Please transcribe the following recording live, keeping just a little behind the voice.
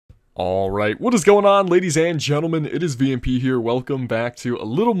Alright, what is going on, ladies and gentlemen? It is VMP here. Welcome back to a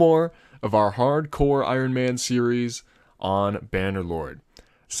little more of our hardcore Ironman series on Bannerlord.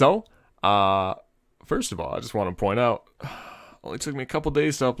 So, first of all, I just want to point out, only took me a couple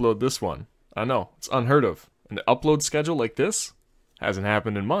days to upload this one. I know, it's unheard of. An upload schedule like this hasn't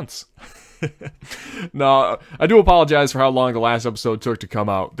happened in months. No, I do apologize for how long the last episode took to come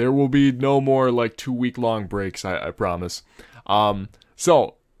out. There will be no more like 2-week-long breaks, I promise.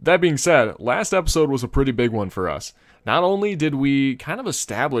 So, that being said, last episode was a pretty big one for us. Not only did we kind of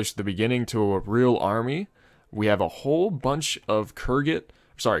establish the beginning to a real army, we have a whole bunch of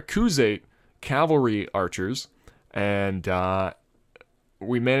Khuzait cavalry archers, and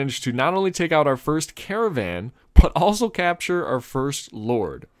we managed to not only take out our first caravan, but also capture our first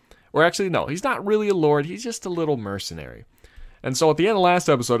lord. Or actually, no, he's not really a lord, he's just a little mercenary. And so at the end of last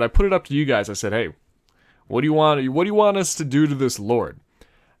episode, I put it up to you guys. I said, hey, what do you want us to do to this lord?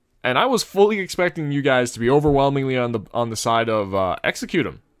 And I was fully expecting you guys to be overwhelmingly on the side of execute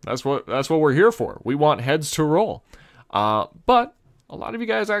him. That's what we're here for. We want heads to roll. But a lot of you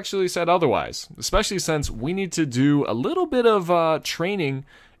guys actually said otherwise, especially since we need to do a little bit of training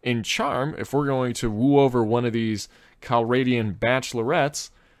in charm if we're going to woo over one of these Calradian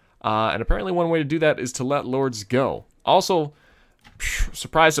bachelorettes. And apparently one way to do that is to let lords go. Also,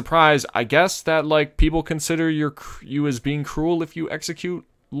 surprise, surprise, I guess that like people consider you as being cruel if you execute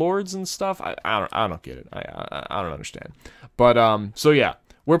lords and stuff. I don't get it. I don't understand. But so yeah,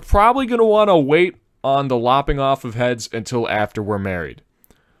 we're probably gonna want to wait on the lopping off of heads until after we're married.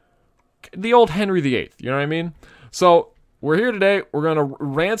 The old Henry VIII, you know what I mean? So we're here today. We're gonna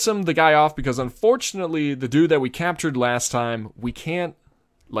ransom the guy off because unfortunately the dude that we captured last time, we can't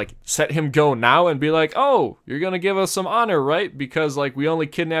like set him go now and be like, oh, you're gonna give us some honor, right? Because like we only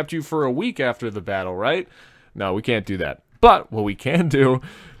kidnapped you for a week after the battle, right? No, we can't do that. But what we can do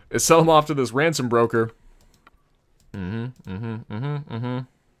is sell him off to this ransom broker. Alright,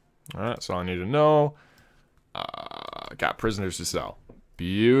 that's all I need to know. Got prisoners to sell.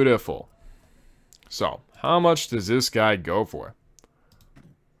 Beautiful. So, how much does this guy go for?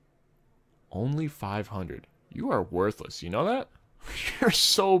 Only 500. You are worthless. You know that? You're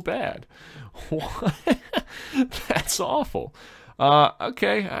so bad. What? That's awful.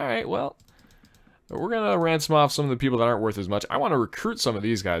 Okay, alright, well. We're going to ransom off some of the people that aren't worth as much. I want to recruit some of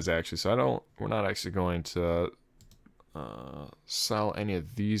these guys, actually, so we're not actually going to sell any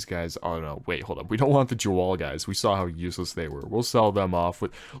of these guys. Oh, no, wait, hold up. We don't want the Jawal guys. We saw how useless they were. We'll sell them off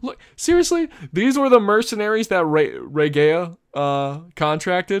with... Look, seriously? These were the mercenaries that Regea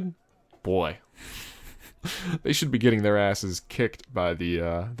contracted? Boy. They should be getting their asses kicked by the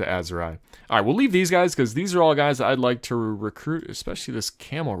Azurai. Alright, we'll leave these guys because these are all guys that I'd like to recruit, especially this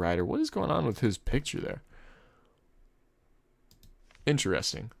camel rider. What is going on with his picture there?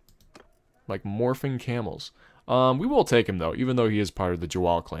 Interesting. Like morphing camels. We will take him though, even though he is part of the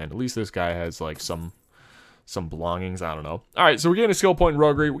Jawal clan. At least this guy has like some belongings. I don't know. Alright, so we're getting a skill point in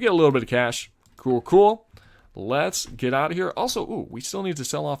roguery. We get a little bit of cash. Cool, cool. Let's get out of here. Also, ooh, we still need to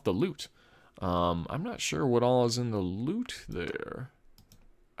sell off the loot. I'm not sure what all is in the loot there.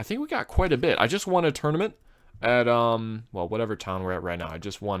 I think we got quite a bit. I just won a tournament at, well, whatever town we're at right now. I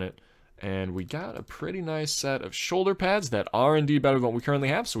just won it. And we got a pretty nice set of shoulder pads that are indeed better than what we currently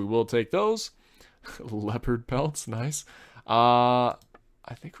have, so we will take those. Leopard pelts, nice. I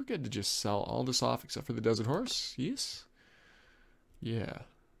think we're good to just sell all this off except for the desert horse. Yes? Yeah,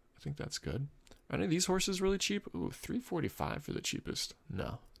 I think that's good. Are any of these horses really cheap? Ooh, $345 for the cheapest.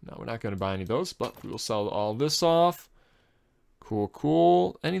 No, we're not going to buy any of those, but we will sell all this off. Cool,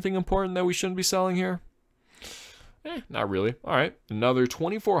 cool. Anything important that we shouldn't be selling here? Not really. All right, another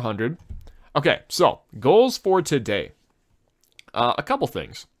 2,400. Okay, so goals for today. A couple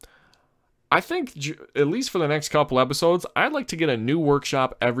things. I think, at least for the next couple episodes, I'd like to get a new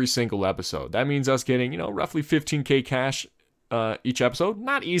workshop every single episode. That means us getting, roughly 15k cash each episode.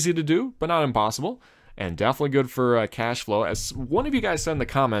 Not easy to do, but not impossible. And definitely good for cash flow. As one of you guys said in the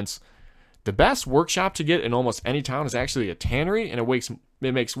comments, the best workshop to get in almost any town is actually a tannery, and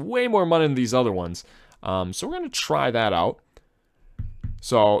it makes way more money than these other ones. So we're going to try that out.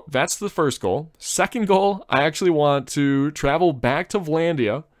 So that's the first goal. Second goal, I actually want to travel back to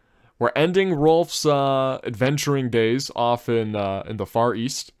Vlandia. We're ending Rolf's adventuring days off in the Far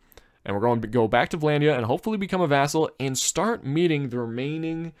East. And we're going to go back to Vlandia and hopefully become a vassal and start meeting the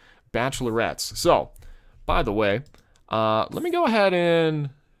remaining bachelorettes. So, by the way, let me go ahead and...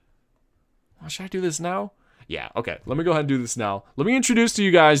 should I do this now? Yeah, okay. Let me go ahead and do this now. Let me introduce to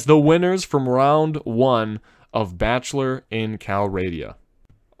you guys the winners from round 1 of Bachelor in Calradia.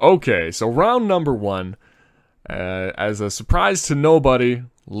 Okay, so round number 1. As a surprise to nobody,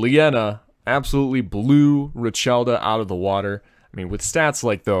 Liena absolutely blew Richelda out of the water. I mean, with stats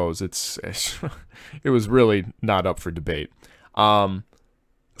like those, it was really not up for debate. So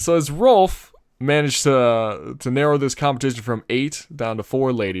as Rolf managed to narrow this competition from 8 down to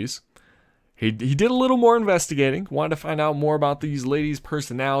 4 ladies, he did a little more investigating, wanted to find out more about these ladies'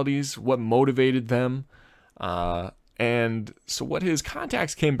 personalities, what motivated them. And so what his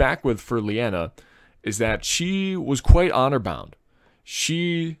contacts came back with for Liena is that she was quite honor-bound.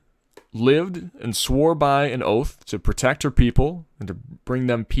 She lived and swore by an oath to protect her people and to bring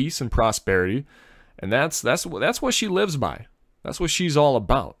them peace and prosperity. And that's what she lives by. That's what she's all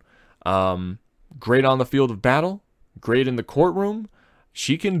about. Great on the field of battle, great in the courtroom.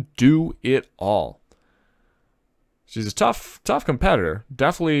 She can do it all. She's a tough competitor.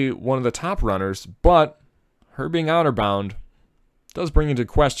 Definitely one of the top runners, but her being honor-bound does bring into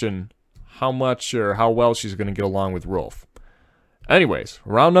question how much or how well she's going to get along with Rolf. Anyways,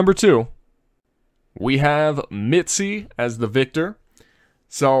 round number 2. We have Mitzi as the victor.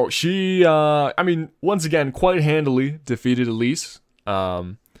 So she, once again, quite handily defeated Elise.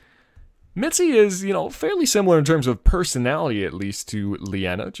 Mitzi is, fairly similar in terms of personality, at least, to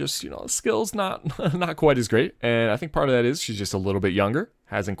Liena. Just, skills not quite as great. And I think part of that is she's just a little bit younger.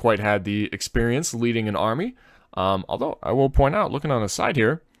 Hasn't quite had the experience leading an army. Although, I will point out, looking on the side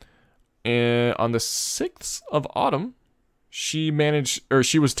here, on the 6th of autumn, she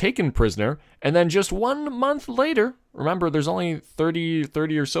was taken prisoner. And then just 1 month later, remember, there's only 30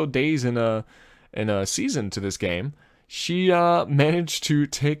 or so days in a season to this game, she managed to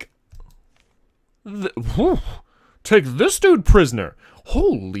take this dude prisoner.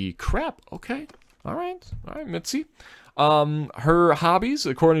 Holy crap. Okay. All right, Mitzi. Her hobbies,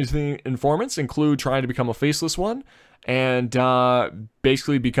 according to the informants, include trying to become a faceless one and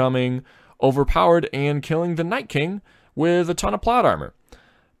basically becoming overpowered and killing the Night King with a ton of plot armor.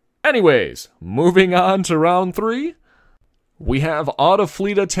 Anyways, moving on to round 3. We have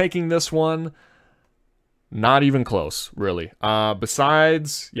Autofleta taking this one. Not even close, really.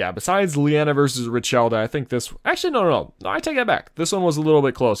 Besides Liena versus Richelda, I think this... Actually, no, I take that back. This one was a little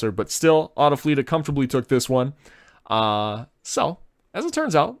bit closer, but still, Autofleta comfortably took this one. So, as it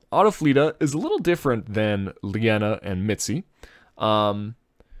turns out, Autofleta is a little different than Liena and Mitzi.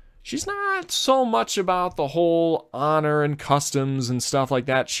 She's not so much about the whole honor and customs and stuff like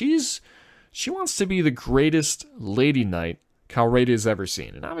that. She wants to be the greatest lady knight Calreda has ever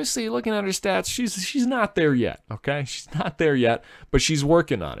seen. And obviously, looking at her stats, she's not there yet, okay? She's not there yet, but she's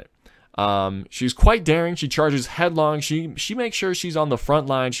working on it. She's quite daring. She charges headlong. She makes sure she's on the front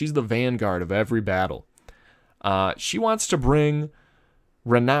line. She's the vanguard of every battle. She wants to bring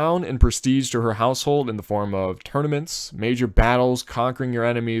renown and prestige to her household in the form of tournaments, major battles, conquering your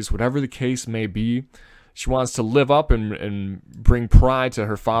enemies, whatever the case may be. She wants to live up and bring pride to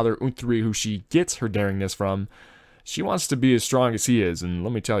her father, Unthree, who she gets her daringness from. She wants to be as strong as he is, and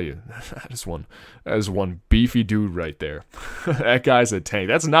let me tell you, that is one beefy dude right there. That guy's a tank.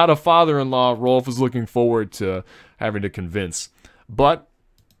 That's not a father-in-law Rolf is looking forward to having to convince. But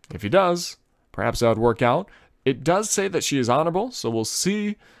if he does, perhaps that would work out. It does say that she is honorable, so we'll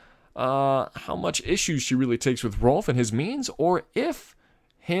see how much issue she really takes with Rolf and his means, or if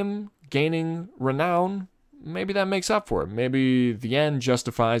him gaining renown, maybe that makes up for it. Maybe the end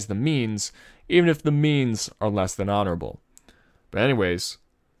justifies the means, even if the means are less than honorable. But anyways,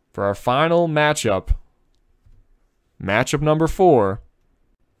 for our final matchup number 4,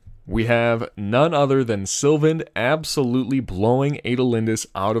 we have none other than Sylvan absolutely blowing Adalindis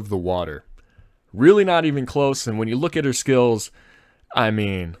out of the water. Really not even close, and when you look at her skills, I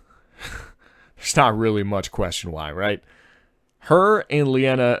mean, there's not really much question why, right? Her and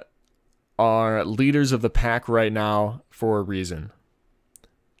Liena are leaders of the pack right now for a reason.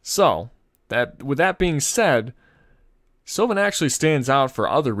 So, with that being said, Sylvan actually stands out for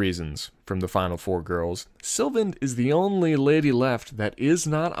other reasons from the final 4 girls. Sylvan is the only lady left that is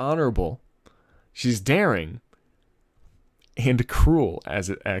not honorable. She's daring and cruel, as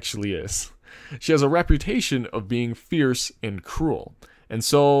it actually is. She has a reputation of being fierce and cruel. And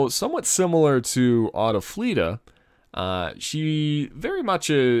so, somewhat similar to Autofleta, she very much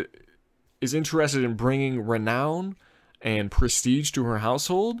is interested in bringing renown and prestige to her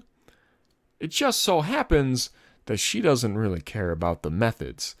household. It just so happens that she doesn't really care about the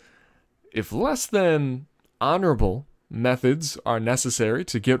methods. If less than honorable methods are necessary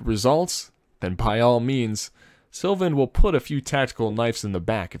to get results, then by all means, Sylvan will put a few tactical knives in the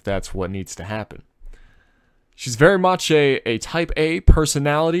back if that's what needs to happen. She's very much a type A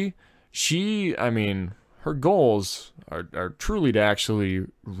personality. her goals are truly to actually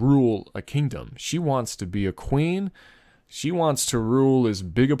rule a kingdom. She wants to be a queen. She wants to rule as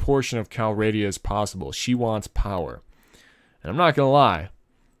big a portion of Calradia as possible. She wants power. And I'm not going to lie,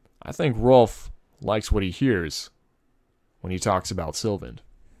 I think Rolf likes what he hears when he talks about Sylvan.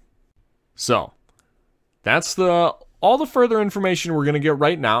 So, that's all the further information we're going to get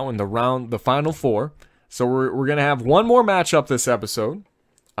right now in the final 4. So we're going to have one more matchup this episode.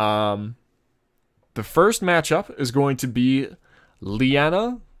 The first matchup is going to be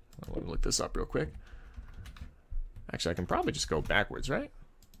Liana. Let me look this up real quick. Actually, I can probably just go backwards, right?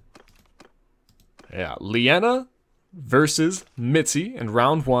 Yeah, Liana versus Mitzi in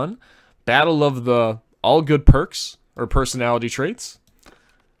round 1. Battle of the all good perks or personality traits.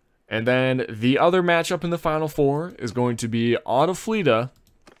 And then the other matchup in the final 4 is going to be Autofleta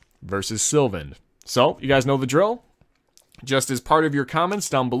versus Sylvan. So, you guys know the drill. Just as part of your comments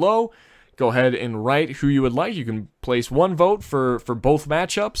down below, go ahead and write who you would like. You can place 1 vote for both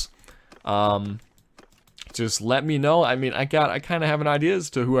matchups. Just let me know. I mean, I kind of have an idea as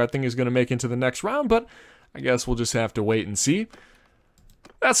to who I think is going to make into the next round, but I guess we'll just have to wait and see.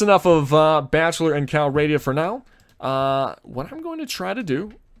 That's enough of Bachelor and Calradia for now. What I'm going to try to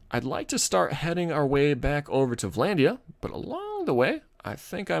do, I'd like to start heading our way back over to Vlandia, but along the way, I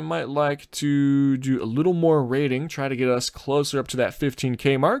think I might like to do a little more raiding, try to get us closer up to that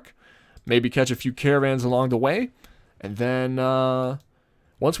 15k mark, maybe catch a few caravans along the way, and then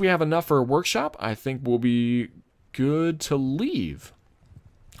once we have enough for a workshop, I think we'll be good to leave.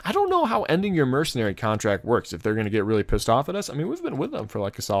 I don't know how ending your mercenary contract works, if they're going to get really pissed off at us. I mean, we've been with them for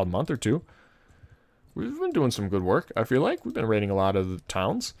like a solid month or 2. We've been doing some good work, I feel like. We've been raiding a lot of the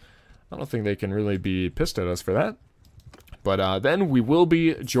towns. I don't think they can really be pissed at us for that. But then we will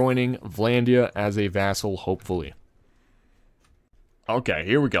be joining Vlandia as a vassal, hopefully. Okay,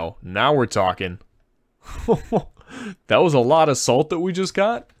 here we go. Now we're talking. That was a lot of salt that we just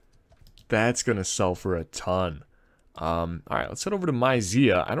got. That's going to sell for a ton. Alright, let's head over to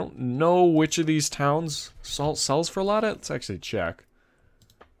Myzia. I don't know which of these towns salt sells for a lot of. Let's actually check.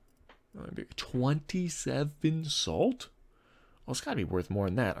 27 salt? Oh, it's got to be worth more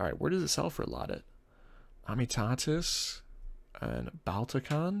than that. Alright, where does it sell for a lot at? Amitatis and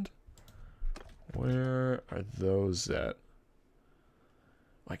Baltakand? Where are those at?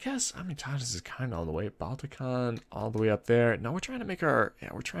 Well, I guess Amitatis is kind of all the way. Baltakand all the way up there. Now we're trying to make our... Yeah,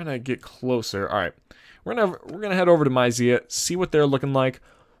 we're trying to get closer. Alright. We're gonna head over to Myzia, see what they're looking like.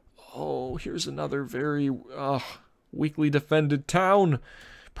 Oh, here's another very weakly defended town.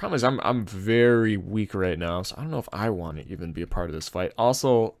 Problem is, I'm very weak right now, so I don't know if I want to even be a part of this fight.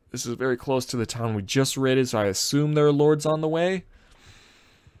 Also, this is very close to the town we just raided, so I assume there are lords on the way.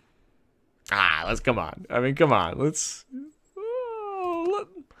 Let's come on. I mean, come on. Let's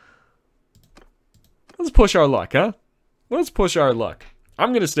push our luck, huh? Let's push our luck.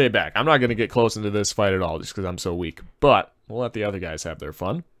 I'm gonna stay back. I'm not gonna get close into this fight at all, just because I'm so weak. But we'll let the other guys have their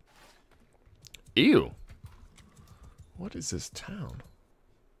fun. Ew. What is this town?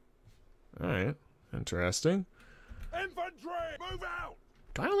 Alright, interesting. Infantry, move out!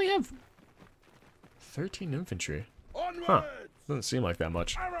 Do I only have 13 infantry? Onwards! Huh, doesn't seem like that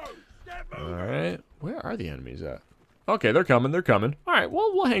much. Arrows, get moving! Alright, where are the enemies at? Okay, they're coming, they're coming. Alright,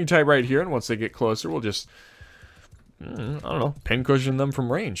 well, we'll hang tight right here, and once they get closer, we'll just, I don't know, pincushion them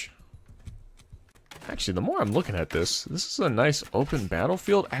from range. Actually, the more I'm looking at this is a nice open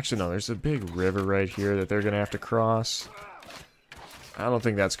battlefield. Actually, no, there's a big river right here that they're going to have to cross. I don't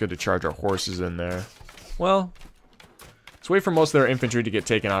think that's good to charge our horses in there. Well, let's wait for most of their infantry to get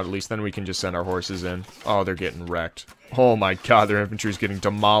taken out at least, then we can just send our horses in. Oh, they're getting wrecked. Oh my god, their infantry is getting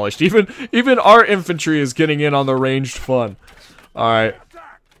demolished. Even our infantry is getting in on the ranged fun. Alright.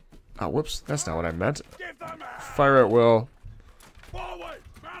 Oh, whoops, that's not what I meant. Fire at will.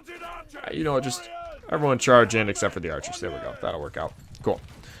 You know what, just everyone charge in except for the archers. There we go, that'll work out. Cool.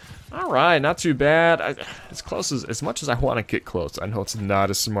 Alright, not too bad. As much as I want to get close, I know it's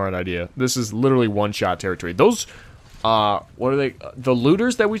not a smart idea. This is literally one-shot territory. Those, what are they? The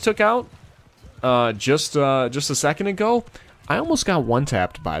looters that we took out just a second ago, I almost got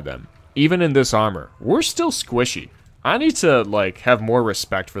one-tapped by them. Even in this armor. We're still squishy. I need to, like, have more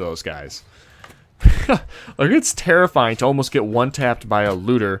respect for those guys. Like, it's terrifying to almost get one-tapped by a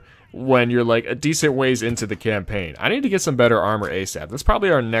looter when you're like a decent ways into the campaign. I need to get some better armor ASAP. That's probably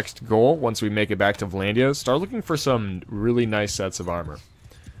our next goal once we make it back to Vlandia. Start looking for some really nice sets of armor.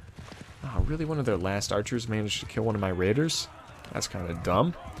 Oh, really? One of their last archers managed to kill one of my raiders? That's kind of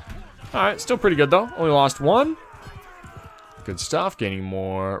dumb. Alright, still pretty good though. Only lost one. Good stuff. Gaining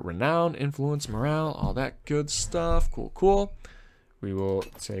more renown, influence, morale, all that good stuff. Cool, cool. We will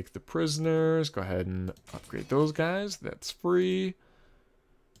take the prisoners. Go ahead and upgrade those guys. That's free.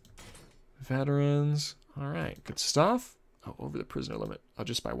 Veterans. All right, good stuff. Oh, over the prisoner limit. I'll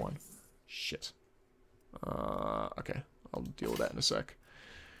just buy one. Shit. Okay, I'll deal with that in a sec.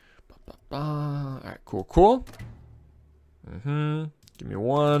 All right, cool, cool. Give me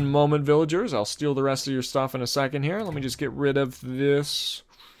one moment, villagers. I'll steal the rest of your stuff in a second here. Let me just get rid of this.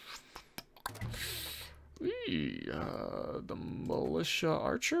 The militia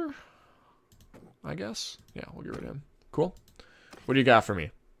archer, I guess. Yeah, we'll get rid of him. Cool. What do you got for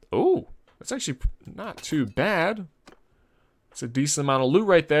me? Oh, that's actually not too bad. It's a decent amount of loot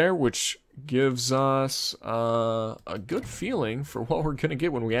right there, which gives us a good feeling for what we're going to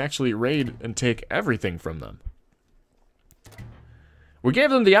get when we actually raid and take everything from them. We gave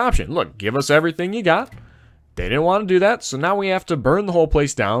them the option. Look, give us everything you got. They didn't want to do that, so now we have to burn the whole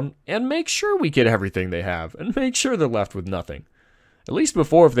place down and make sure we get everything they have and make sure they're left with nothing. At least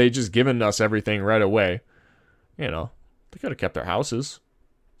before, if they just given us everything right away, you know, they could have kept their houses.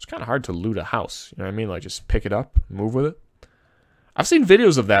 It's kind of hard to loot a house, you know what I mean? Like, just pick it up, move with it. I've seen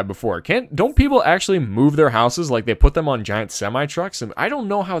videos of that before. Don't people actually move their houses? Like, they put them on giant semi-trucks? And I don't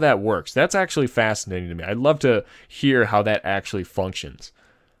know how that works. That's actually fascinating to me. I'd love to hear how that actually functions.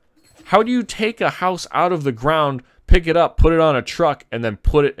 How do you take a house out of the ground, pick it up, put it on a truck, and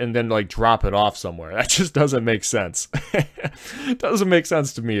then like drop it off somewhere? That just doesn't make sense. It doesn't make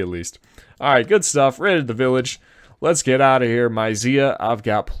sense to me, at least. All right, good stuff. Raided the village. Let's get out of here. Myzia, I've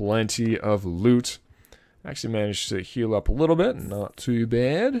got plenty of loot. Actually managed to heal up a little bit. Not too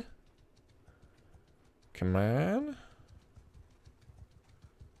bad. Come on.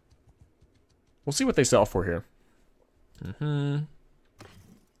 We'll see what they sell for here.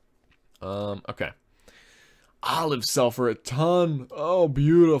 Okay. Olives sell for a ton. Oh,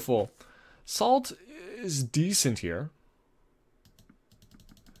 beautiful. Salt is decent here.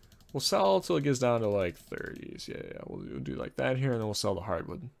 We'll sell till it gets down to like 30s. Yeah, we'll do like that here, and then we'll sell the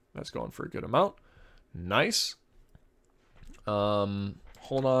hardwood. That's going for a good amount. Nice.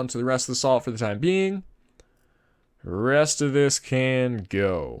 Hold on to the rest of the salt for the time being. The rest of this can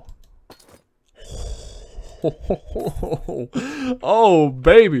go. Oh,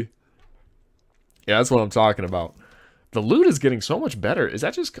 baby. Yeah, that's what I'm talking about. The loot is getting so much better. Is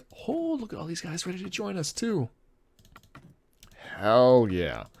that just... Oh, look at all these guys ready to join us, too. Hell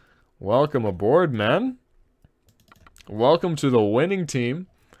yeah. Welcome aboard, man. Welcome to the winning team.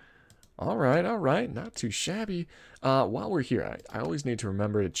 All right. Not too shabby. While we're here, I always need to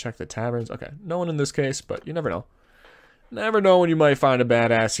remember to check the taverns. Okay, no one in this case, but you never know. Never know when you might find a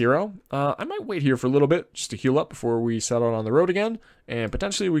badass hero. I might wait here for a little bit just to heal up before we set out on the road again. And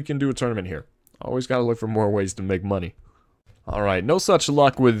potentially we can do a tournament here. Always got to look for more ways to make money. All right, no such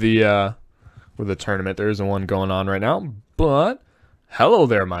luck with the tournament. There isn't one going on right now. But hello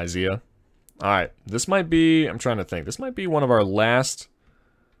there, Myzia. All right, this might be... I'm trying to think. This might be one of our last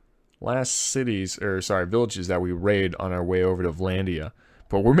cities, or sorry, villages that we raid on our way over to Vlandia.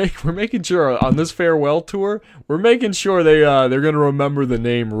 But we're making sure on this farewell tour, we're making sure they're gonna remember the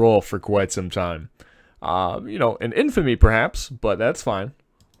name Rolf for quite some time. You know, in infamy perhaps, but that's fine.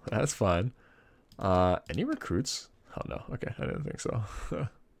 That's fine. Any recruits? Oh no. Okay, I didn't think so.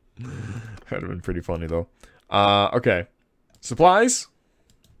 That'd have been pretty funny though. Okay. Supplies.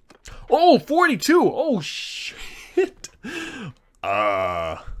 Oh, 42. Oh shit.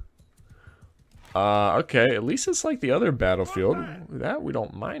 Okay, at least it's like the other battlefield. That we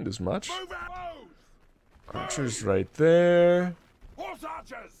don't mind as much. Archers right there.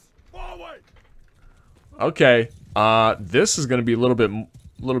 Okay, this is gonna be a little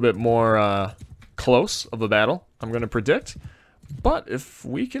bit more close of a battle, I'm gonna predict. But if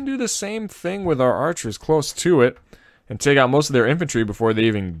we can do the same thing with our archers close to it and take out most of their infantry before they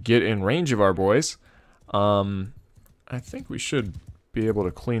even get in range of our boys, I think we should be able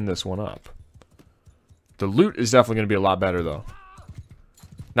to clean this one up. The loot is definitely going to be a lot better, though.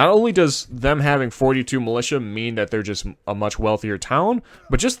 Not only does them having 42 militia mean that they're just a much wealthier town,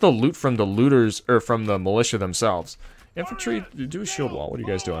 but just the loot from the looters, or from the militia themselves. Infantry, do a shield wall. What are you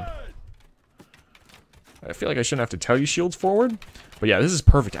guys doing? I feel like I shouldn't have to tell you shields forward. But yeah, this is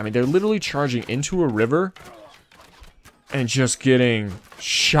perfect. I mean, they're literally charging into a river and just getting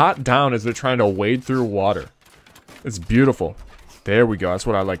shot down as they're trying to wade through water. It's beautiful. There we go. That's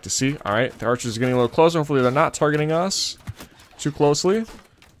what I like to see. All right, the archers are getting a little closer. Hopefully they're not targeting us too closely.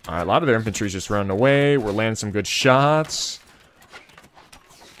 All right, a lot of their infantry is just running away. We're landing some good shots.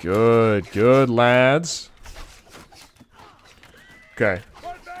 Good, lads. Okay.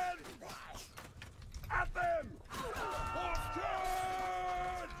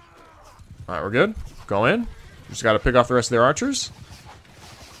 All right, we're good. Go in. Just got to pick off the rest of their archers.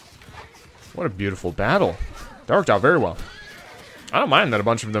 What a beautiful battle. That worked out very well. I don't mind that a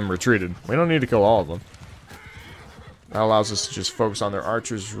bunch of them retreated. We don't need to kill all of them. That allows us to just focus on their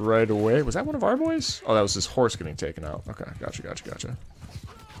archers right away. Was that one of our boys? Oh, that was his horse getting taken out. Okay, gotcha.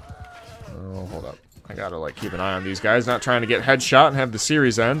 Oh, hold up. I gotta, like, keep an eye on these guys. Not trying to get headshot and have the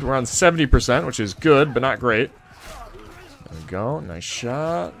series end. We're on 70%, which is good, but not great. There we go. Nice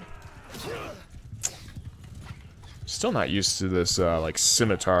shot. Still not used to this, like,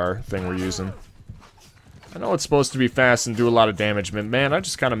 scimitar thing we're using. I know it's supposed to be fast and do a lot of damage, but man, I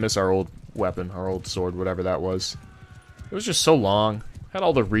just kind of miss our old weapon, our old sword, whatever that was. It was just so long. Had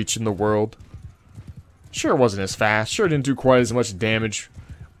all the reach in the world. Sure, it wasn't as fast. Sure, it didn't do quite as much damage.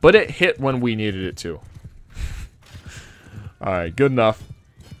 But it hit when we needed it to. Alright, good enough.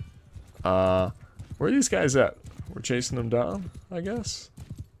 Where are these guys at? We're chasing them down, I guess.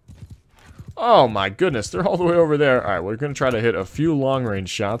 Oh my goodness, they're all the way over there. Alright, we're going to try to hit a few long-range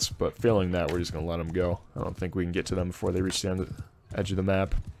shots, but failing that, we're just going to let them go. I don't think we can get to them before they reach the edge of the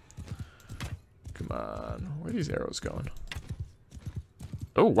map. Come on. Where are these arrows going?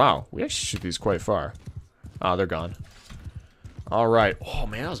 Oh, wow. We actually shoot these quite far. Oh, they're gone. Alright. Oh,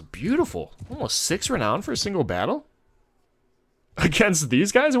 man, that was beautiful. Almost 6 renown for a single battle? Against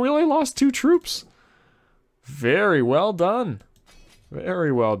these guys, and we only lost 2 troops. Very well done.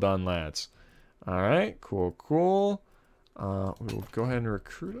 Very well done, lads. Alright, cool. We will go ahead and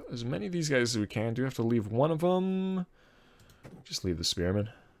recruit as many of these guys as we can. Do we have to leave one of them? Just leave the spearman.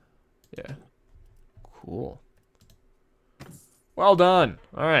 Yeah. Cool. Well done.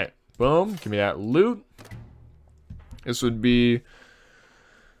 Alright. Boom. Give me that loot. This would be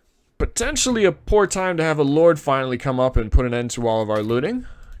potentially a poor time to have a lord finally come up and put an end to all of our looting.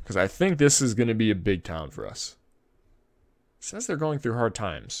 Because I think this is going to be a big town for us. It says they're going through hard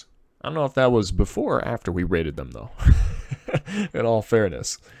times. I don't know if that was before or after we raided them, though. In all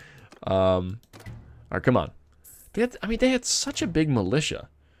fairness. Alright, come on. They had such a big militia.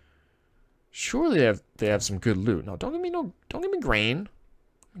 Surely they have some good loot. No, don't give me grain.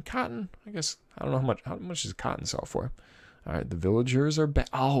 Cotton, I guess. I don't know how much does cotton sell for. Alright, the villagers are back.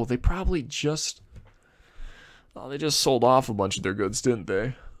 Oh, they probably just... Oh, they just sold off a bunch of their goods, didn't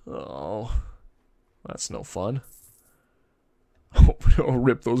they? Oh, that's no fun. Oh,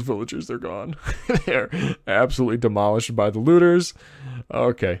 rip those villagers, they're gone. They're absolutely demolished by the looters.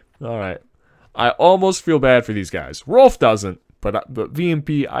 Okay, alright. I almost feel bad for these guys. Rolf doesn't, but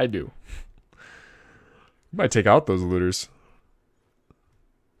VMP, I do. Might take out those looters.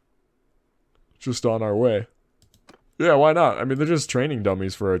 Just on our way. Yeah, why not? I mean, they're just training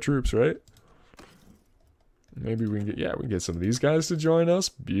dummies for our troops, right? Maybe we can get, yeah, we can get some of these guys to join us.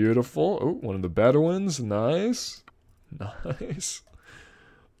 Beautiful. Oh, one of the Bedouins. Nice. Nice.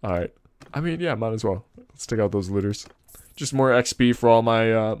 Alright. I mean, yeah, might as well. Let's take out those looters. Just more XP for all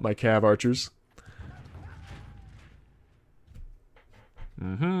my my cav archers.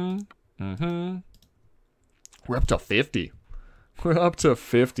 We're up to 50. We're up to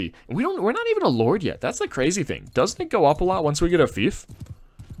 50. We're not even a lord yet. That's the crazy thing. Doesn't it go up a lot once we get a fief?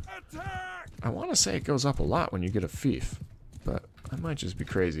 Attack! I want to say it goes up a lot when you get a fief, but I might just be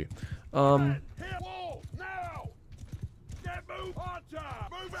crazy. Hit wall now! Get move, archer!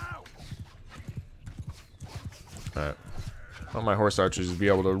 Move out! Alright. I want my horse archers to be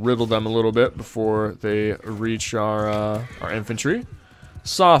able to riddle them a little bit before they reach our infantry.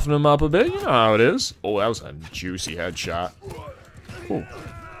 Soften them up a bit. You know how it is. Oh, that was a juicy headshot. Ooh.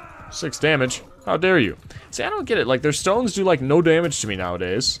 6 damage. How dare you? See, I don't get it. Like, their stones do, like, no damage to me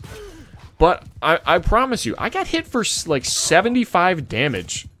nowadays. But I promise you, I got hit for, like, 75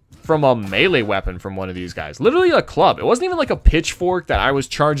 damage from a melee weapon from one of these guys. Literally a club. It wasn't even, like, a pitchfork that I was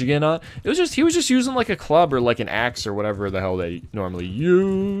charging in on. It was just, he was just using, like, a club or, like, an axe or whatever the hell they normally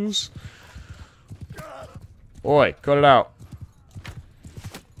use. Oi, cut it out.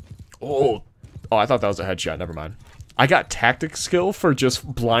 Oh, I thought that was a headshot. Never mind. I got tactic skill for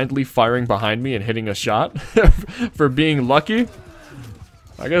just blindly firing behind me and hitting a shot. For being lucky.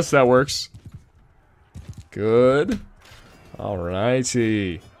 I guess that works. Good.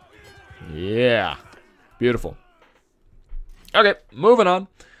 Alrighty. Yeah. Beautiful. Okay, moving on.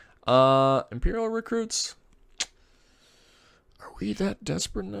 Imperial recruits. Are we that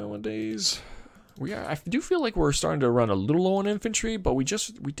desperate nowadays? We are. I do feel like we're starting to run a little low on infantry, but we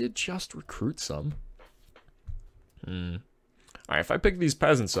did just recruit some. Alright, if I pick these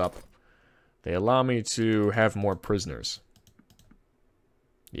peasants up, they allow me to have more prisoners.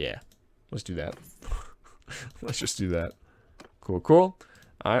 Yeah, let's do that. Let's just do that. Cool.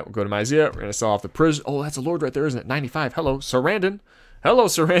 Alright, we'll go to Myzia. We're going to sell off the prison. Oh, that's a lord right there, isn't it? 95. Hello, Sarandon. Hello,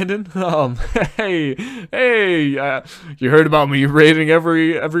 Sarandon. Hey, you heard about me raiding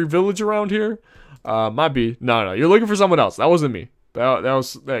every village around here? Might be. No, you're looking for someone else. That wasn't me. That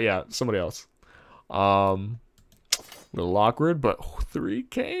was, yeah, somebody else. A little awkward, but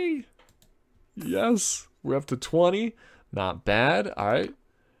 3K? Yes, we're up to 20. Not bad. All right.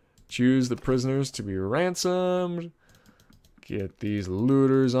 Choose the prisoners to be ransomed. Get these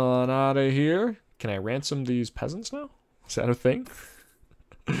looters on out of here. Can I ransom these peasants now? Is that a thing?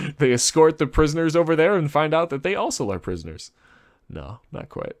 They escort the prisoners over there and find out that they also are prisoners. No, not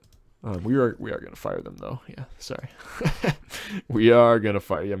quite. We are gonna fire them though. Yeah, sorry. We are gonna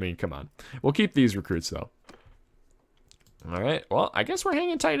fire. I mean, come on. We'll keep these recruits though. All right. Well, I guess we're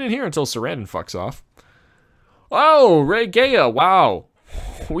hanging tight in here until Sarandon fucks off. Oh, Ray Gaia. Wow.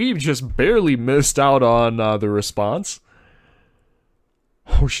 We just barely missed out on the response.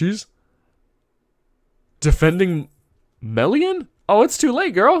 Oh, she's defending Melian? Oh, it's too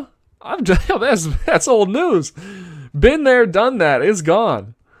late, girl. That's old news. Been there, done that. It's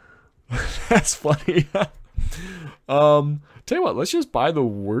gone. That's funny. Tell you what, let's just buy the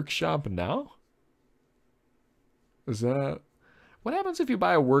workshop now. Is that... What happens if you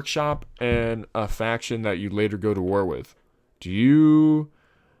buy a workshop and a faction that you later go to war with? Do you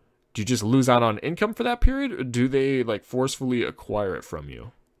just lose out on income for that period? Or do they, like, forcefully acquire it from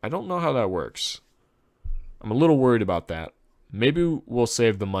you? I don't know how that works. I'm a little worried about that. Maybe we'll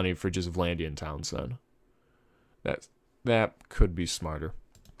save the money for just Vlandia towns then. That could be smarter.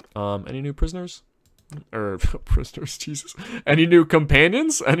 Any new prisoners? Or, prisoners, Jesus. Any new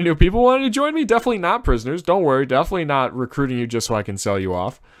companions? Any new people wanting to join me? Definitely not prisoners. Don't worry. Definitely not recruiting you just so I can sell you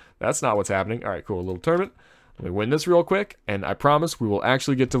off. That's not what's happening. All right, cool. A little tournament. Let me win this real quick, and I promise we will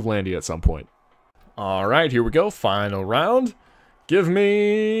actually get to Vlandia at some point. All right, here we go. Final round. Give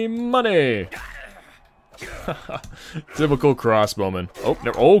me money. Typical crossbowman. Oh,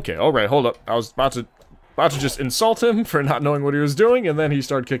 no, okay. All right, hold up. I was about to just insult him for not knowing what he was doing, and then he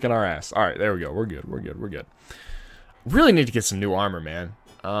started kicking our ass. All right, there we go. We're good. Really need to get some new armor, man.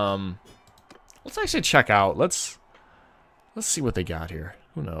 Let's actually check out. Let's see what they got here.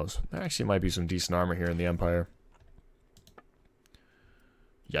 Who knows? There actually might be some decent armor here in the Empire.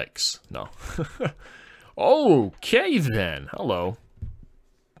 Yikes. No. Okay, then. Hello.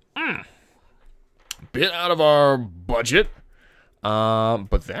 Bit out of our budget.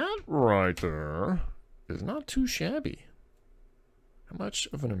 But that right there is not too shabby. How much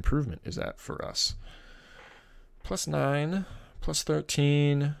of an improvement is that for us? +9,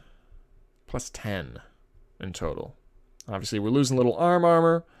 +13, +10 in total. Obviously, we're losing a little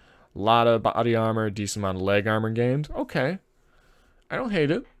armor, a lot of body armor, decent amount of leg armor gained. Okay. I don't hate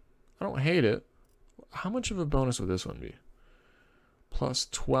it. How much of a bonus would this one be?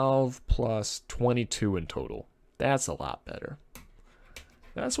 +12, +22 in total. That's a lot better.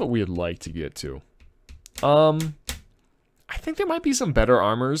 That's what we'd like to get to. I think there might be some better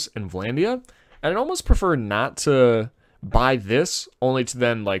armors in Vlandia, and I'd almost prefer not to buy this, only to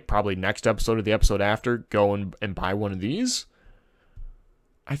then, like, probably next episode or the episode after, go and buy one of these.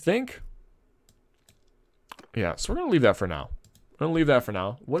 I think. Yeah, so we're gonna leave that for now.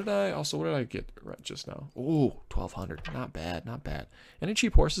 What did I get right just now? Oh, 1,200. Not bad. Any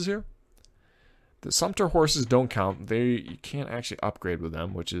cheap horses here? The Sumpter horses don't count. You can't actually upgrade with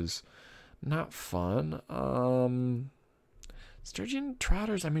them, which is not fun. Sturgeon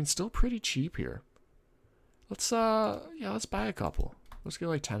Trotters, I mean, still pretty cheap here. Let's buy a couple. Let's get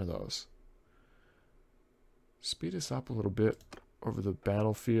like 10 of those. Speed us up a little bit over the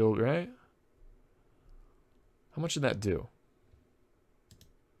battlefield, right? How much did that do?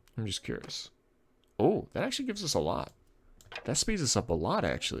 I'm just curious. Oh, that actually gives us a lot. That speeds us up a lot,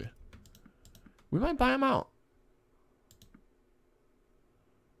 actually. We might buy them out.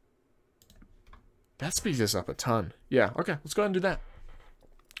 That speeds us up a ton. Yeah, okay, let's go ahead and do that.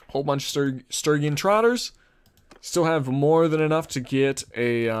 Whole bunch of Sturgian Trotters. Still have more than enough to get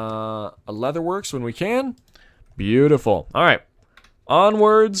a Leatherworks when we can. Beautiful. All right,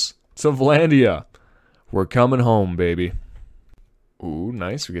 onwards to Vlandia. We're coming home, baby. Ooh,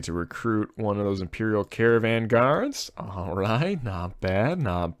 nice. We get to recruit one of those Imperial Caravan Guards. All right, not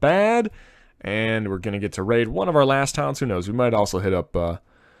bad. And we're going to get to raid one of our last towns. Who knows? We might also hit up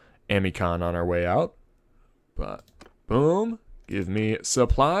Amikon on our way out. But, boom. Give me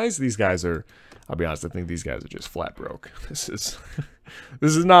supplies. These guys are, I'll be honest, I think these guys are just flat broke. This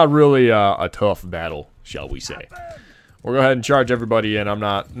is not really a tough battle, shall we say. We'll go ahead and charge everybody in. I'm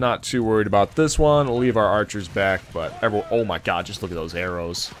not too worried about this one. We'll leave our archers back, but oh my god, just look at those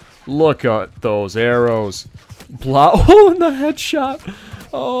arrows. Look at those arrows. Oh, and the headshot.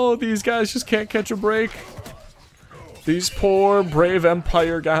 Oh, these guys just can't catch a break. These poor brave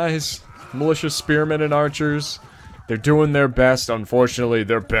Empire guys, militia spearmen and archers, they're doing their best. Unfortunately,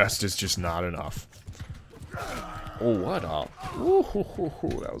 their best is just not enough. Oh, what up? Ooh, hoo, hoo,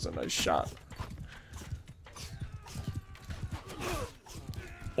 hoo. That was a nice shot.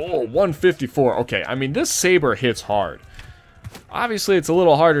 Oh, 154. Okay, I mean, this saber hits hard. Obviously, it's a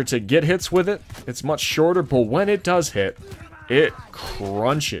little harder to get hits with it. It's much shorter, but when it does hit, it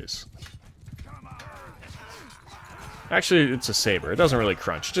crunches. Actually, it's a saber. It doesn't really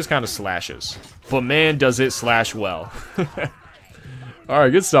crunch. It just kind of slashes. But man, does it slash well.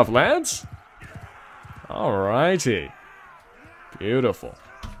 Alright, good stuff, lads. Alrighty. Beautiful.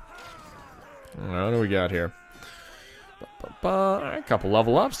 Alright, what do we got here? Alright, a couple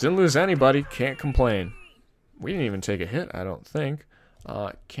level ups. Didn't lose anybody. Can't complain. We didn't even take a hit, I don't think.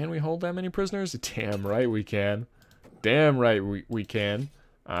 Can we hold that many prisoners? Damn right we can. Damn right we can.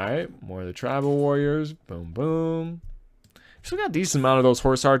 Alright, more of the tribal warriors. Boom, boom. Still got a decent amount of those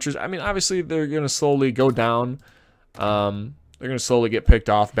horse archers. I mean, obviously, they're going to slowly go down. They're going to slowly get picked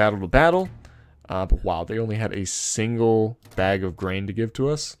off battle to battle. But wow, they only had a single bag of grain to give to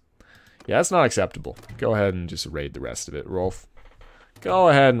us. Yeah, that's not acceptable. Go ahead and just raid the rest of it, Rolf. Go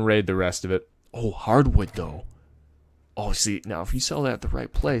ahead and raid the rest of it. Oh, hardwood, though. Oh, see, now if you sell that at the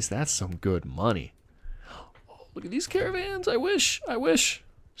right place, that's some good money. Oh, look at these caravans. I wish.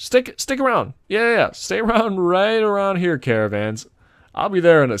 Stick around. Yeah. Stay around right around here, caravans. I'll be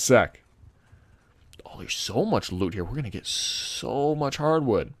there in a sec. Oh, there's so much loot here. We're going to get so much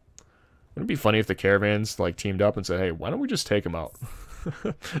hardwood. Wouldn't it be funny if the caravans, like, teamed up and said, hey, why don't we just take them out?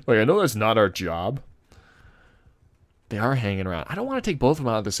 Like, I know that's not our job. They are hanging around. I don't want to take both of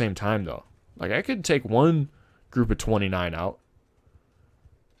them out at the same time, though. Like, I could take one group of 29 out.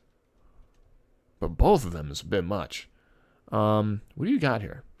 But both of them is a bit much. What do you got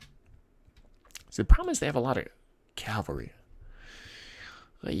here? See, the problem is they have a lot of cavalry.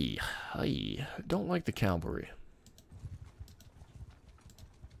 I don't like the cavalry.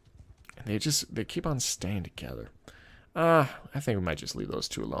 And they keep on staying together. I think we might just leave those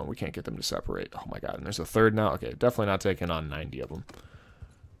two alone. We can't get them to separate. Oh my god, and there's a third now. Okay, definitely not taking on 90 of them.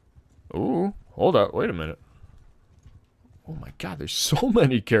 Ooh, hold up, wait a minute. Oh my god, there's so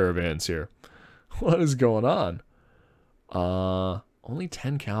many caravans here. What is going on? Only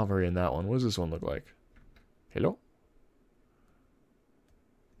 10 cavalry in that one. What does this one look like? Hello?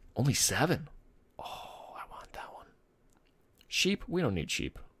 Only 7. Oh, I want that one. Sheep? We don't need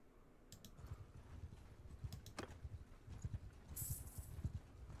sheep.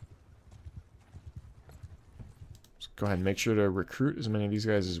 Let's go ahead and make sure to recruit as many of these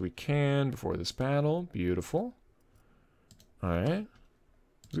guys as we can before this battle. Beautiful. Alright.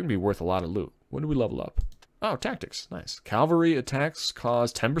 It's going to be worth a lot of loot. When do we level up? Oh, tactics. Nice. Cavalry attacks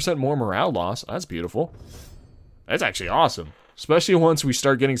cause 10% more morale loss. That's beautiful. That's actually awesome. Especially once we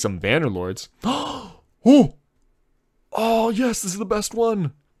start getting some Bannerlords. Oh! Oh, yes, this is the best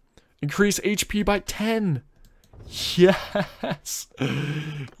one. Increase HP by 10. Yes.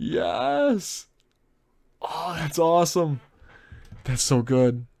 Yes. Oh, that's awesome. That's so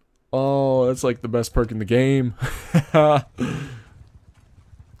good. Oh, that's like the best perk in the game.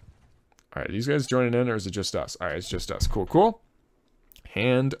 Alright, are these guys joining in, or is it just us? Alright, it's just us. Cool, cool.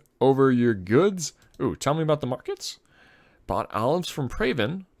 Hand over your goods. Ooh, tell me about the markets. Bought olives from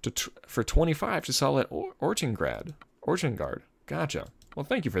Praven for 25 to sell at Ortingard. Gotcha. Well,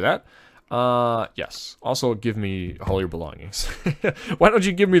 thank you for that. Yes. Also, give me all your belongings. Why don't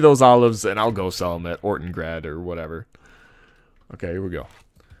you give me those olives, and I'll go sell them at Ortingard or whatever. Okay, here we go.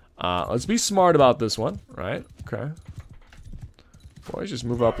 Let's be smart about this one, right? Okay. Boys, just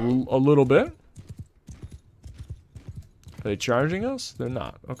move up a little bit. Are they charging us? They're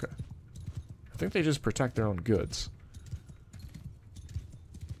not. Okay. I think they just protect their own goods.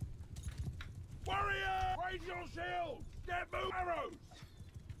 Warrior! Raise your shields! Get move arrows!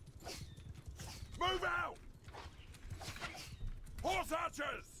 Move out! Horse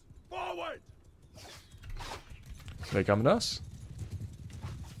archers! Forward! Are they coming to us? I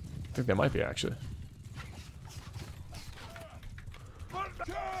think they might be, actually.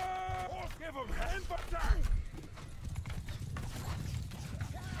 Give them hand attack!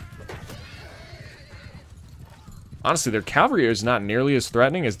 Honestly, their cavalry is not nearly as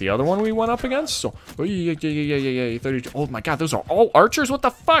threatening as the other one we went up against. So, oh, yeah. 32. Oh my god, those are all archers? What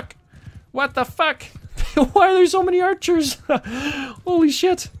the fuck? What the fuck? Why are there so many archers? Holy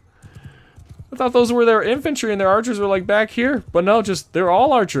shit. I thought those were their infantry and their archers were like back here. But no, they're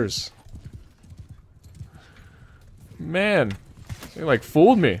all archers. Man. They like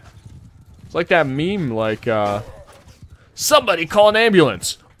fooled me. It's like that meme, like, somebody call an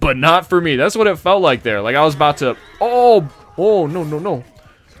ambulance. but not for me. That's what it felt like there. Like I was about to... Oh, oh, no, no, no.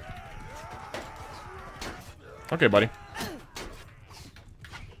 Okay, buddy.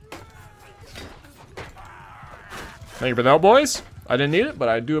 Thank you for the help, boys. I didn't need it, but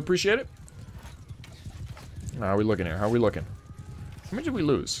I do appreciate it. How are we looking here? How are we looking? How many did we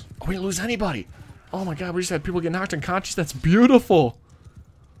lose? Oh, we didn't lose anybody. Oh my god, we just had people get knocked unconscious. That's beautiful.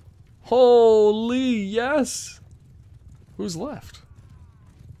 Holy yes. Who's left?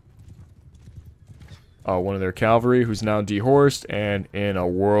 Oh, one of their cavalry who's now dehorsed and in a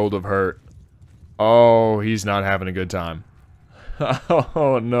world of hurt. Oh, he's not having a good time.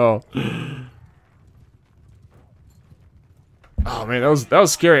 Oh no. Oh man, that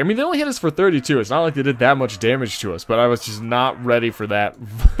was scary. I mean, they only hit us for 32. It's not like they did that much damage to us, but I was just not ready for that.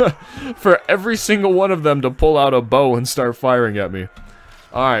 For every single one of them to pull out a bow and start firing at me.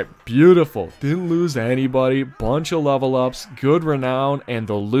 Alright, beautiful. Didn't lose anybody. Bunch of level ups. Good renown. And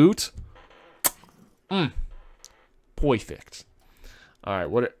the loot. Perfect. Alright,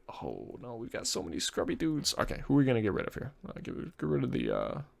 what... Oh, no, we've got so many scrubby dudes. Okay, who are we going to get rid of here? Get rid of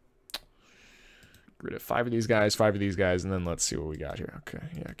the... Get rid of 5 of these guys, 5 of these guys, and then let's see what we got here. Okay,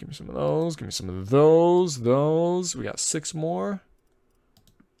 yeah, give me some of those. Give me some of those. We got 6 more.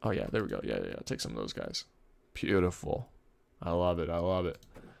 Oh, yeah, there we go. Yeah, take some of those guys. Beautiful. I love it. I love it.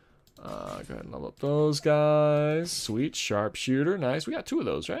 Go ahead and level up those guys. Sweet. Sharpshooter. Nice. We got 2 of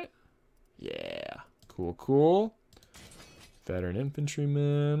those, right? Yeah. Cool, cool. Veteran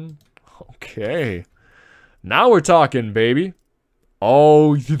infantryman. Okay. Now we're talking, baby.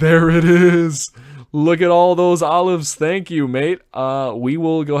 Oh, there it is. Look at all those olives. Thank you, mate. We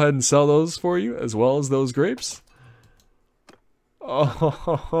will go ahead and sell those for you, as well as those grapes.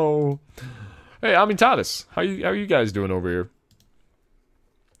 Oh. Hey, Amitatis. How are you guys doing over here?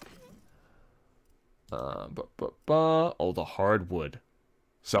 Oh, the hardwood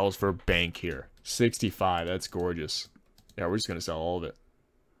sells for bank here. 65. That's gorgeous. Yeah, we're just gonna sell all of it.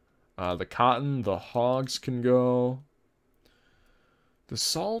 The cotton, the hogs can go. The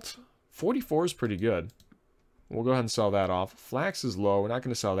salt, 44 is pretty good. We'll go ahead and sell that off. Flax is low. We're not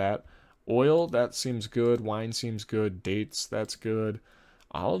gonna sell that. Oil, that seems good. Wine seems good. Dates, that's good.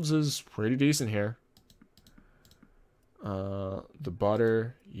 Olives is pretty decent here. The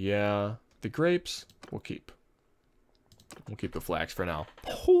butter, yeah. The grapes, we'll keep. We'll keep the flax for now.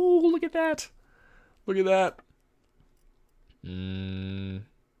 Oh, look at that. Look at that. Now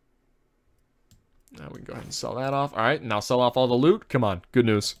we can go ahead and sell that off. All right, now sell off all the loot. Come on, good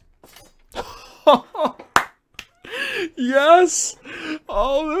news. Yes.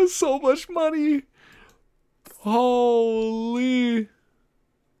 Oh, that's so much money. Holy.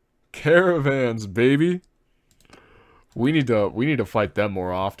 Caravans, baby. We need to fight them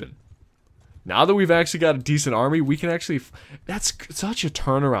more often. Now that we've actually got a decent army, we can actually... That's such a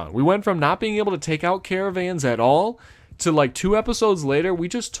turnaround. We went from not being able to take out caravans at all to like 2 episodes later, we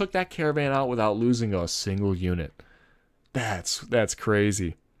just took that caravan out without losing a single unit. That's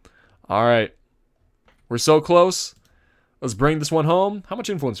crazy. All right. We're so close. Let's bring this one home. How much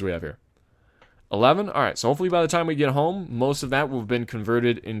influence do we have here? 11? All right, so hopefully by the time we get home, most of that will have been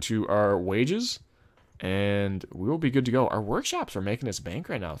converted into our wages. And we will be good to go. Our workshops are making us bank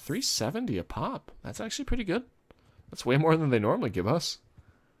right now. 370 a pop. That's actually pretty good. That's way more than they normally give us.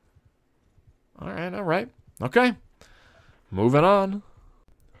 All right, all right. Okay. Moving on.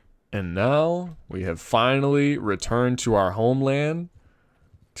 And now we have finally returned to our homeland,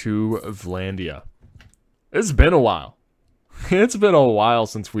 to Vlandia. It's been a while. It's been a while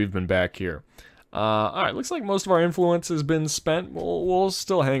since we've been back here. Alright, looks like most of our influence has been spent. We'll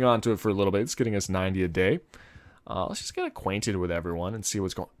still hang on to it for a little bit. It's getting us 90 a day. Let's just get acquainted with everyone and see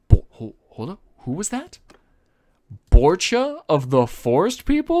what's going on. Hold up. Who was that? Borcha of the Forest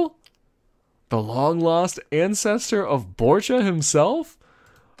People? The long-lost ancestor of Borcha himself?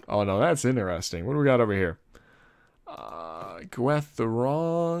 Oh, no, that's interesting. What do we got over here? Gweth the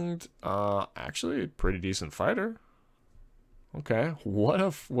Wronged. Actually, a pretty decent fighter. Okay, what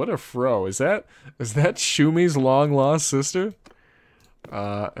a fro. Is that Shumi's long lost sister?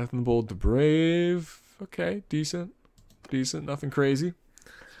 Ethenbold the Brave. Okay, decent, nothing crazy.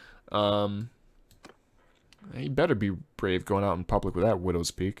 He better be brave going out in public with that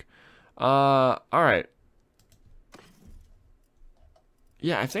widow's peak. All right.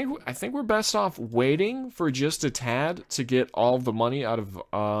 Yeah, I think we're best off waiting for just a tad to get all of the money out of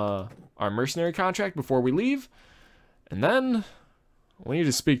our mercenary contract before we leave. And then we need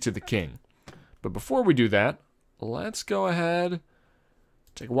to speak to the king. But before we do that, let's go ahead,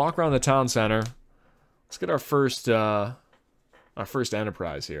 take a walk around the town center. Let's get our first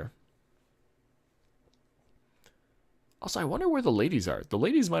enterprise here. Also, I wonder where the ladies are. The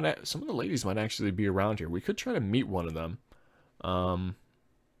ladies might, some of the ladies might actually be around here. We could try to meet one of them.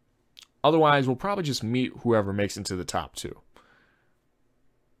 Otherwise, we'll probably just meet whoever makes it to the top 2.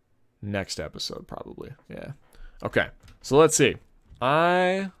 Next episode, probably. Yeah. Okay, so let's see.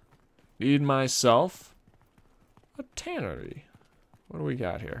 I need myself a tannery. What do we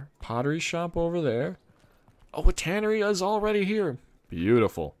got here? Pottery shop over there. Oh, a tannery is already here.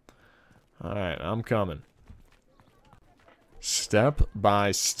 Beautiful. All right, I'm coming. Step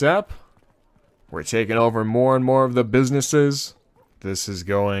by step, we're taking over more and more of the businesses. This is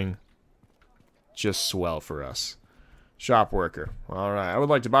going just swell for us. Shop worker. All right, I would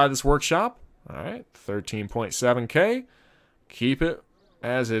like to buy this workshop. All right, 13.7K. Keep it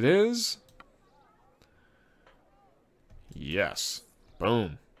as it is. Yes.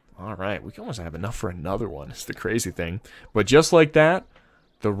 Boom. All right, we can almost have enough for another one. It's the crazy thing. But just like that,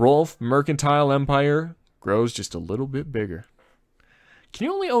 the Rolf Mercantile Empire grows just a little bit bigger. Can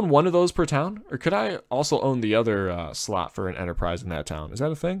you only own one of those per town? Or could I also own the other slot for an enterprise in that town? Is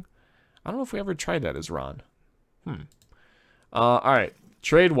that a thing? I don't know if we ever tried that as Ron. All right,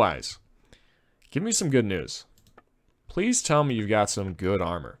 trade-wise. Give me some good news. Please tell me you've got some good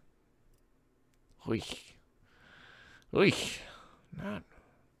armor. Oich. Oich. Not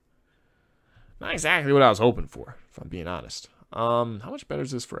exactly what I was hoping for, if I'm being honest. How much better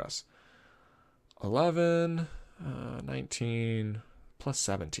is this for us? 11, 19, plus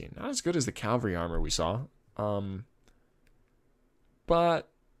 17. Not as good as the cavalry armor we saw. But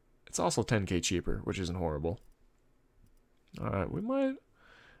it's also 10k cheaper, which isn't horrible. Alright, we might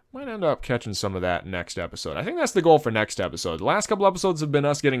end up catching some of that next episode. I think that's the goal for next episode. The last couple episodes have been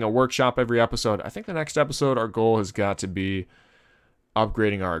us getting a workshop every episode. I think the next episode, our goal has got to be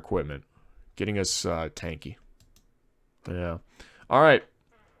upgrading our equipment. Getting us tanky. Yeah. Alright.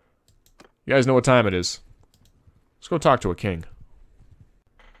 You guys know what time it is. Let's go talk to a king.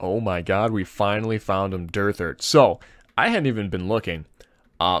 Oh my god, we finally found him, Durthert. So, I hadn't even been looking.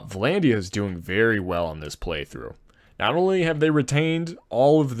 Vlandia is doing very well on this playthrough. Not only have they retained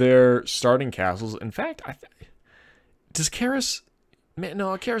all of their starting castles, in fact, does Karis...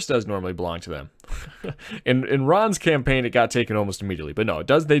 No, Karis does normally belong to them. in Ron's campaign, it got taken almost immediately. But no, it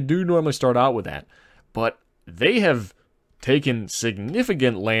does. They do normally start out with that. But they have taken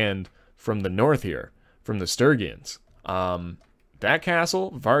significant land from the north here, from the Sturgians. That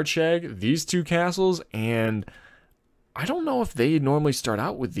castle, Varcheg, these 2 castles, and I don't know if they normally start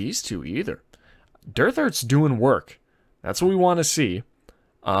out with these 2 either. Durthert's doing work. That's what we want to see.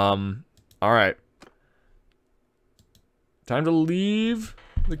 Alright. Time to leave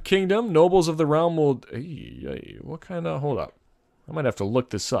the kingdom. Nobles of the realm will... What kind of... Hold up. I might have to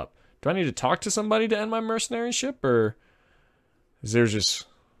look this up. Do I need to talk to somebody to end my mercenaryship, or is there just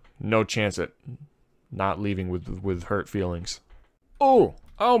no chance at not leaving with hurt feelings? Oh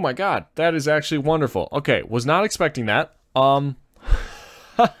my god. That is actually wonderful. Okay, was not expecting that.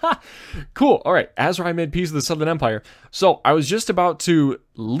 Cool. All right. Azrai made peace with the Southern Empire. So I was just about to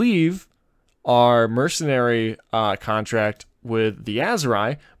leave our mercenary contract with the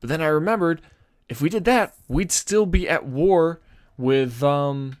Azrai, but then I remembered if we did that, we'd still be at war with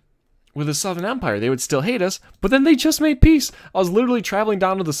the Southern Empire. They would still hate us, but then they just made peace. I was literally traveling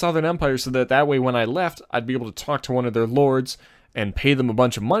down to the Southern Empire so that way when I left, I'd be able to talk to one of their lords and pay them a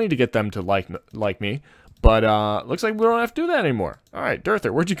bunch of money to get them to like me. But looks like we don't have to do that anymore. All right,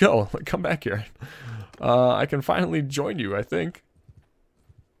 Durther, where'd you go? Come back here. I can finally join you, I think.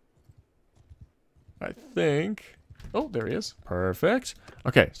 Oh, there he is. Perfect.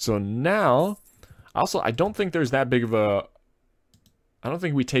 Okay, so now... Also, I don't think there's that big of a... I don't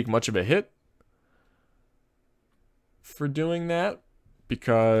think we take much of a hit for doing that.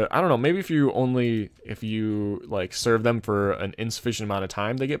 Because, I don't know, maybe if you like serve them for an insufficient amount of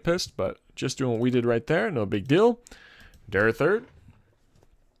time, they get pissed. But just doing what we did right there, no big deal. Durthert.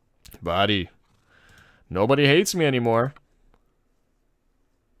 Buddy. Nobody hates me anymore.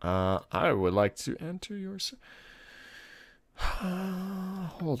 I would like to enter your...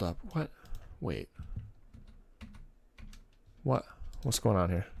 hold up. What? Wait. What? What's going on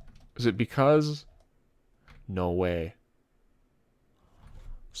here? Is it because... No way.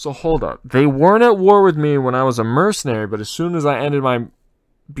 So hold up. They weren't at war with me when I was a mercenary, but as soon as I ended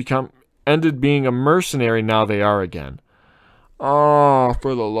being a mercenary, now they are again. Oh,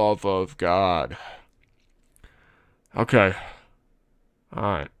 for the love of God. Okay.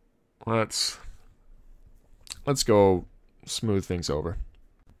 Alright. Let's go smooth things over.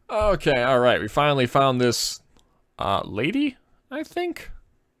 Okay, alright. We finally found this lady, I think.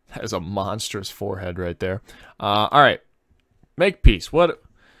 That is a monstrous forehead right there. Alright. Make peace. What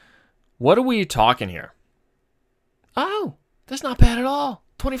are we talking here? Oh, that's not bad at all.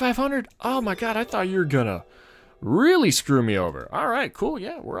 2,500. Oh my god, I thought you were gonna really screw me over. All right, cool.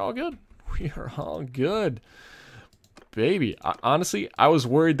 Yeah, we're all good. We are all good. Baby, honestly, I was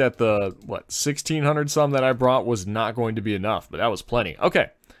worried that the, 1,600 some that I brought was not going to be enough, but that was plenty.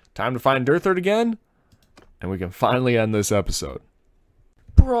 Okay, time to find Dirthard again, and we can finally end this episode.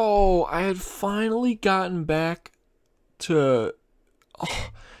 Bro, I had finally gotten back to... Oh,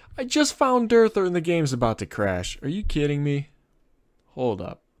 I just found Dirthard and the game's about to crash. Are you kidding me? Hold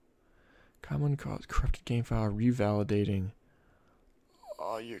up. Common cause, corrupted game file, revalidating.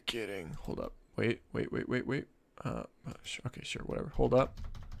 Oh, you're kidding. Hold up. Wait. Okay, sure, whatever. Hold up.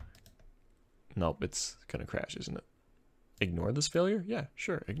 Nope, it's gonna crash, isn't it? Ignore this failure? Yeah,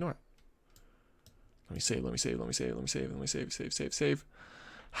 sure, ignore it. Let me save.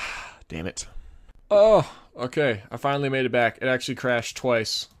 Damn it. Oh, okay. I finally made it back. It actually crashed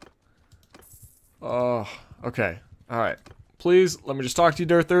twice. Oh, okay. Alright. Please, let me just talk to you,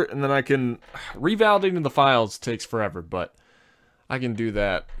 Dirthard, and then I can... Revalidating the files takes forever, but I can do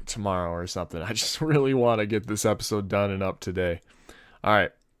that tomorrow or something. I just really want to get this episode done and up today.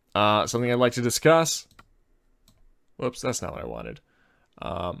 Alright. Something I'd like to discuss. Whoops, that's not what I wanted.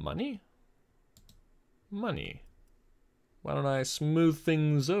 Money? Money. Why don't I smooth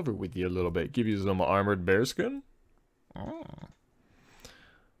things over with you a little bit? Give you some armored bearskin? Oh.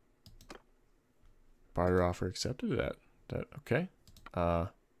 Barter offer accepted. That okay. I'd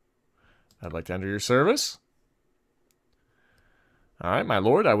like to enter your service. All right, my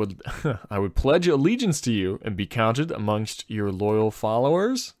lord, I would I would pledge allegiance to you and be counted amongst your loyal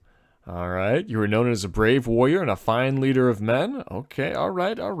followers. All right, you are known as a brave warrior and a fine leader of men. Okay, all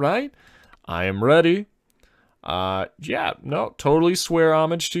right. I am ready. Yeah, no, totally swear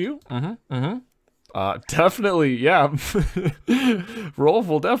homage to you. Definitely, yeah. Rolf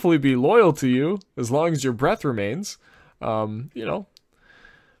will definitely be loyal to you as long as your breath remains. You know,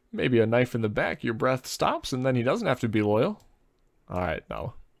 maybe a knife in the back, your breath stops, and then he doesn't have to be loyal. Alright,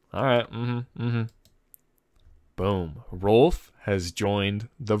 no. Alright, Boom. Rolf has joined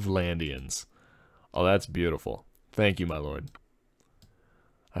the Vlandians. Oh, that's beautiful. Thank you, my lord.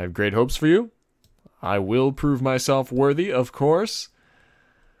 I have great hopes for you. I will prove myself worthy, of course.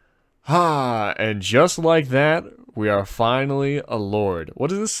 And just like that, we are finally a lord.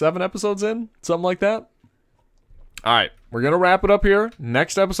 What is this, 7 episodes in? Something like that? Alright, we're going to wrap it up here.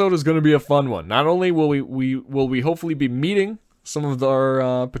 Next episode is going to be a fun one. Not only will we hopefully be meeting some of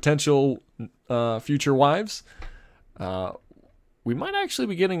our potential future wives, we might actually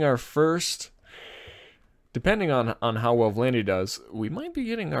be getting our first, depending on how well Vlandia does, we might be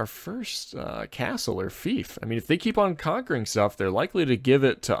getting our first castle or fief. I mean, if they keep on conquering stuff, they're likely to give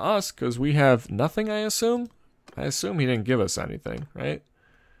it to us because we have nothing, I assume. I assume he didn't give us anything, right?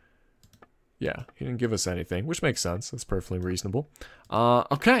 Yeah, he didn't give us anything, which makes sense. That's perfectly reasonable.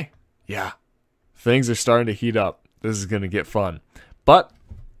 Okay. Yeah. Things are starting to heat up. This is going to get fun. But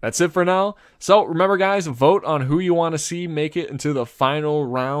that's it for now. So remember, guys, vote on who you want to see make it into the final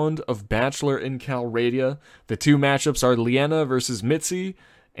round of Bachelor in Calradia. The 2 matchups are Liena versus Mitzi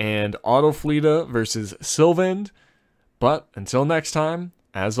and Autofleta versus Sylvand. But until next time,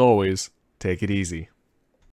 as always, take it easy.